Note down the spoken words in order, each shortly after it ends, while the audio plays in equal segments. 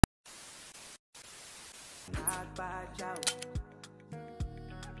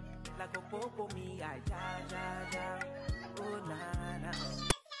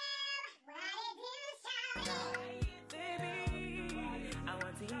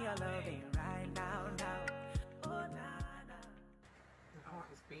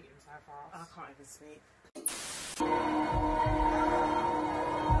I can't even speak.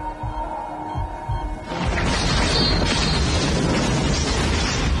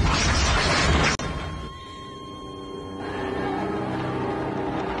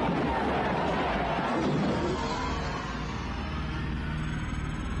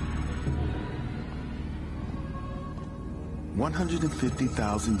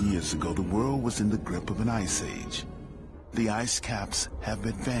 150,000 years ago, the world was in the grip of an ice age. The ice caps have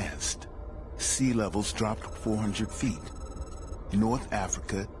advanced. Sea levels dropped 400 feet. North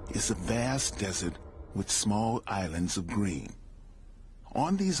Africa is a vast desert with small islands of green.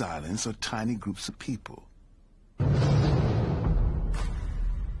 On these islands are tiny groups of people.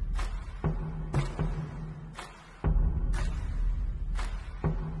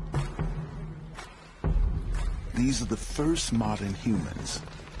 These are the first modern humans,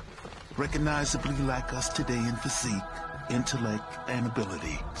 recognizably like us today in physique, intellect, and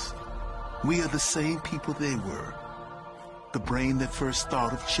abilities. We are the same people they were. The brain that first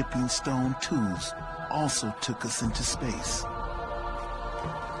thought of chipping stone tools also took us into space.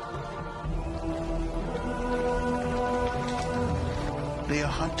 They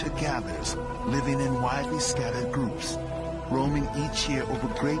are hunter-gatherers living in widely scattered groups, roaming each year over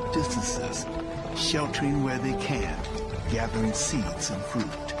great distances, sheltering where they can, gathering seeds and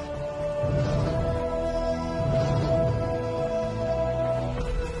fruit.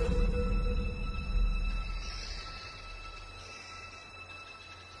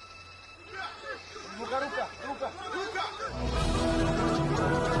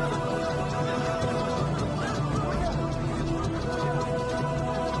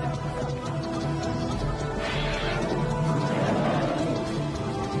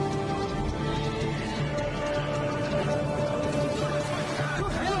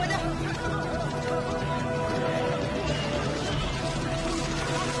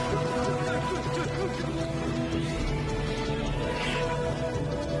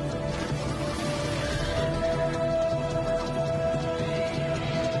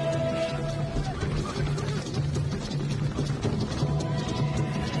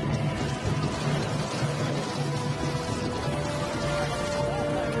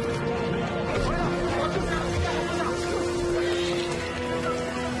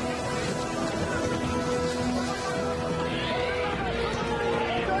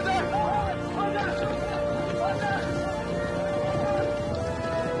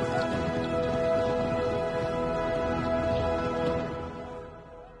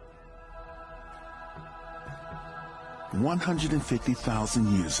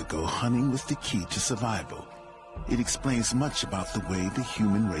 $150,000 years ago, hunting was the key to survival. It explains much about the way the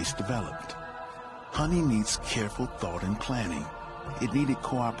human race developed. Hunting needs careful thought and planning. It needed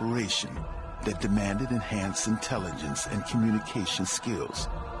cooperation that demanded enhanced intelligence and communication skills.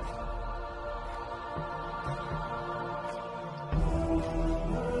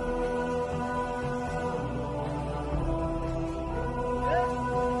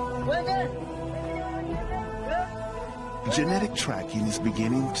 Genetic tracking is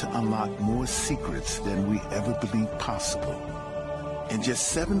beginning to unlock more secrets than we ever believed possible. In just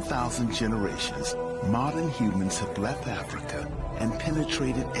 7,000 generations, modern humans have left Africa and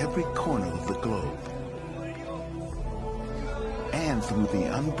penetrated every corner of the globe. And through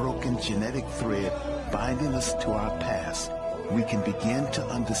the unbroken genetic thread binding us to our past, we can begin to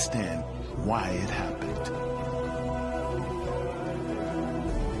understand why it happened.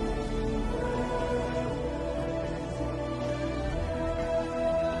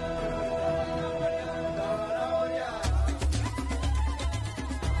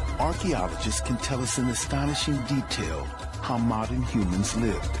 Archaeologists can tell us in astonishing detail how modern humans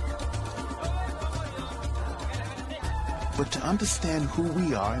lived. But to understand who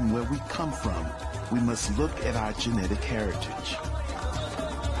we are and where we come from, we must look at our genetic heritage.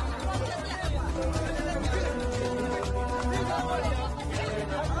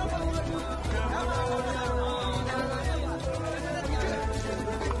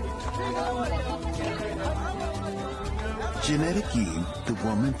 Genetic Eve, the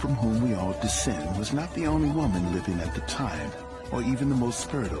woman from whom we all descend, was not the only woman living at the time, or even the most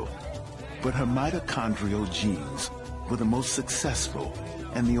fertile, but her mitochondrial genes were the most successful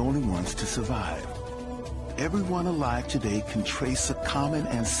and the only ones to survive. Everyone alive today can trace a common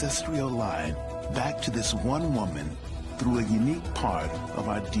ancestral line back to this one woman through a unique part of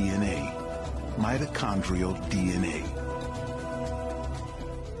our DNA. mitochondrial DNA.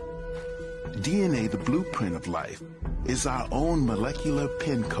 DNA, the blueprint of life, is our own molecular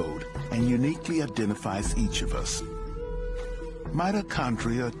pin code and uniquely identifies each of us.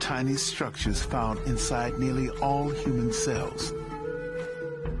 Mitochondria are tiny structures found inside nearly all human cells.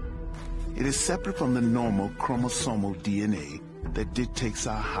 It is separate from the normal chromosomal DNA that dictates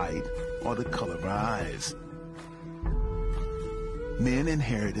our height or the color of our eyes. Men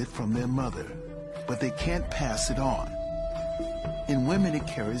inherit it from their mother, but they can't pass it on. In women, it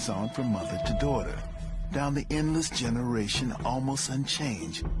carries on from mother to daughter, down the endless generation almost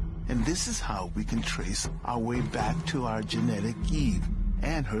unchanged. And this is how we can trace our way back to our genetic Eve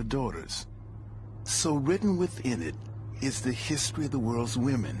and her daughters. So written within it is the history of the world's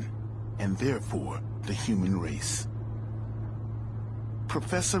women, and therefore the human race.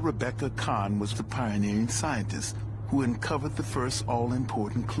 Professor Rebecca Kahn was the pioneering scientist who uncovered the first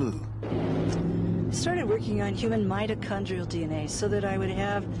all-important clue. I started working on human mitochondrial DNA so that I would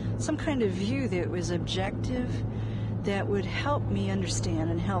have some kind of view that was objective, that would help me understand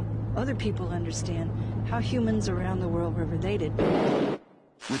and help other people understand how humans around the world were related.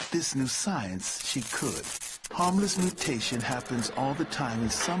 With this new science, she could. Harmless mutation happens all the time in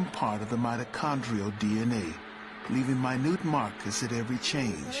some part of the mitochondrial DNA, leaving minute markers at every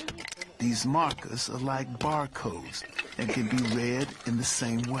change. These markers are like barcodes and can be read in the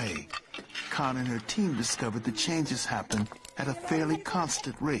same way. Kahn and her team discovered the changes happen at a fairly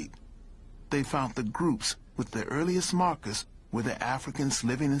constant rate. They found the groups with the earliest markers were the Africans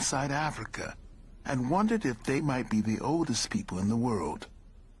living inside Africa, and wondered if they might be the oldest people in the world.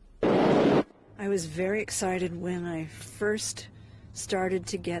 I was very excited when I first started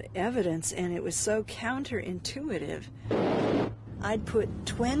to get evidence, and it was so counterintuitive. I'd put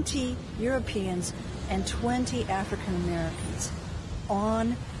 20 Europeans and 20 African Americans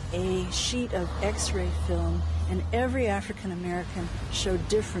on a sheet of X-ray film, and every African American showed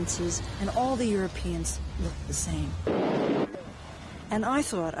differences, and all the Europeans looked the same. And I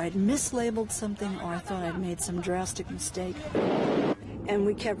thought I'd mislabeled something, or I thought I'd made some drastic mistake. And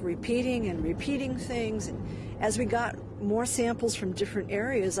we kept repeating and repeating things. And as we got more samples from different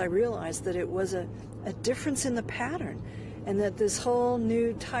areas, I realized that it was a difference in the pattern, and that this whole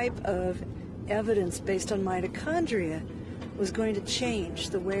new type of evidence based on mitochondria was going to change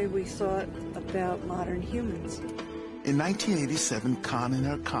the way we thought about modern humans. In 1987, Kahn and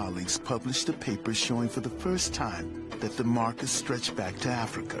her colleagues published a paper showing for the first time that the markers stretched back to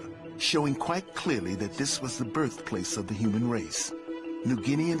Africa, showing quite clearly that this was the birthplace of the human race. New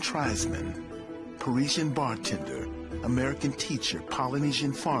Guinean tribesman, Parisian bartender, American teacher,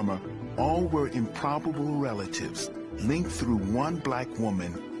 Polynesian farmer, all were improbable relatives linked through one black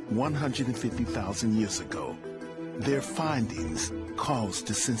woman 150,000 years ago. Their findings caused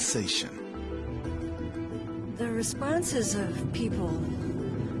a sensation. The responses of people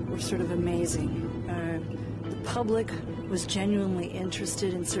were sort of amazing. The public was genuinely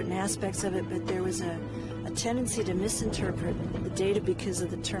interested in certain aspects of it, but there was a tendency to misinterpret the data because of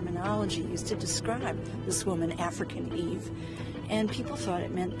the terminology used to describe this woman, African Eve. And people thought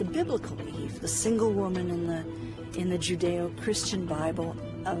it meant the biblical Eve, the single woman in the Judeo-Christian Bible,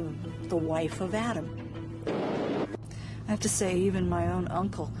 the wife of Adam. I have to say, even my own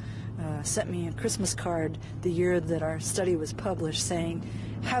uncle sent me a Christmas card the year that our study was published saying,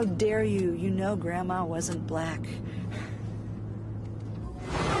 "How dare you, you know Grandma wasn't black."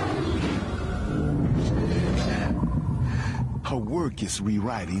 Her work is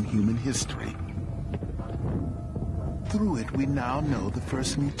rewriting human history. Through it, we now know the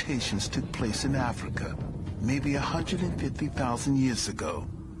first mutations took place in Africa, maybe 150,000 years ago,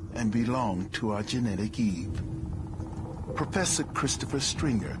 and belonged to our genetic Eve. Professor Christopher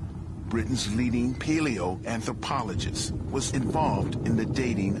Stringer, Britain's leading paleoanthropologist, was involved in the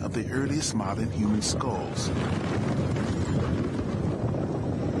dating of the earliest modern human skulls.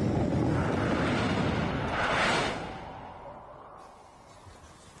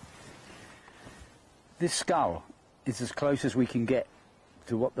 This skull is as close as we can get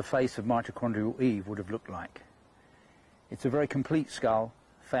to what the face of mitochondrial Eve would have looked like. It's a very complete skull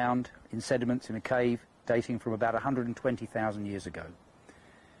found in sediments in a cave dating from about 120,000 years ago.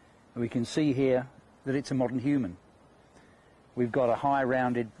 We can see here that it's a modern human. We've got a high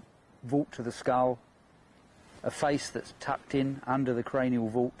rounded vault to the skull, a face that's tucked in under the cranial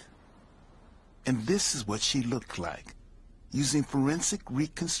vault. And this is what she looked like. Using forensic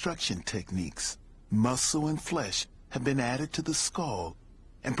reconstruction techniques, muscle and flesh have been added to the skull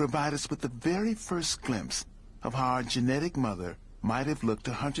and provide us with the very first glimpse of how our genetic mother might have looked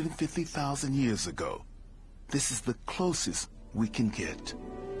 150,000 years ago. This is the closest we can get.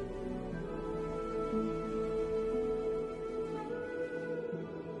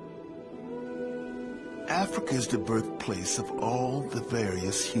 Africa is the birthplace of all the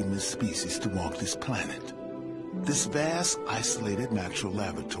various human species to walk this planet. This vast, isolated natural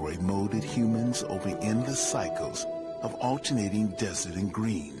laboratory molded humans over endless cycles of alternating desert and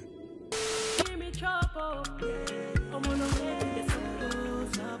green.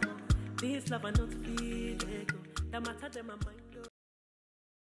 This love I not feel, no matter them my mind.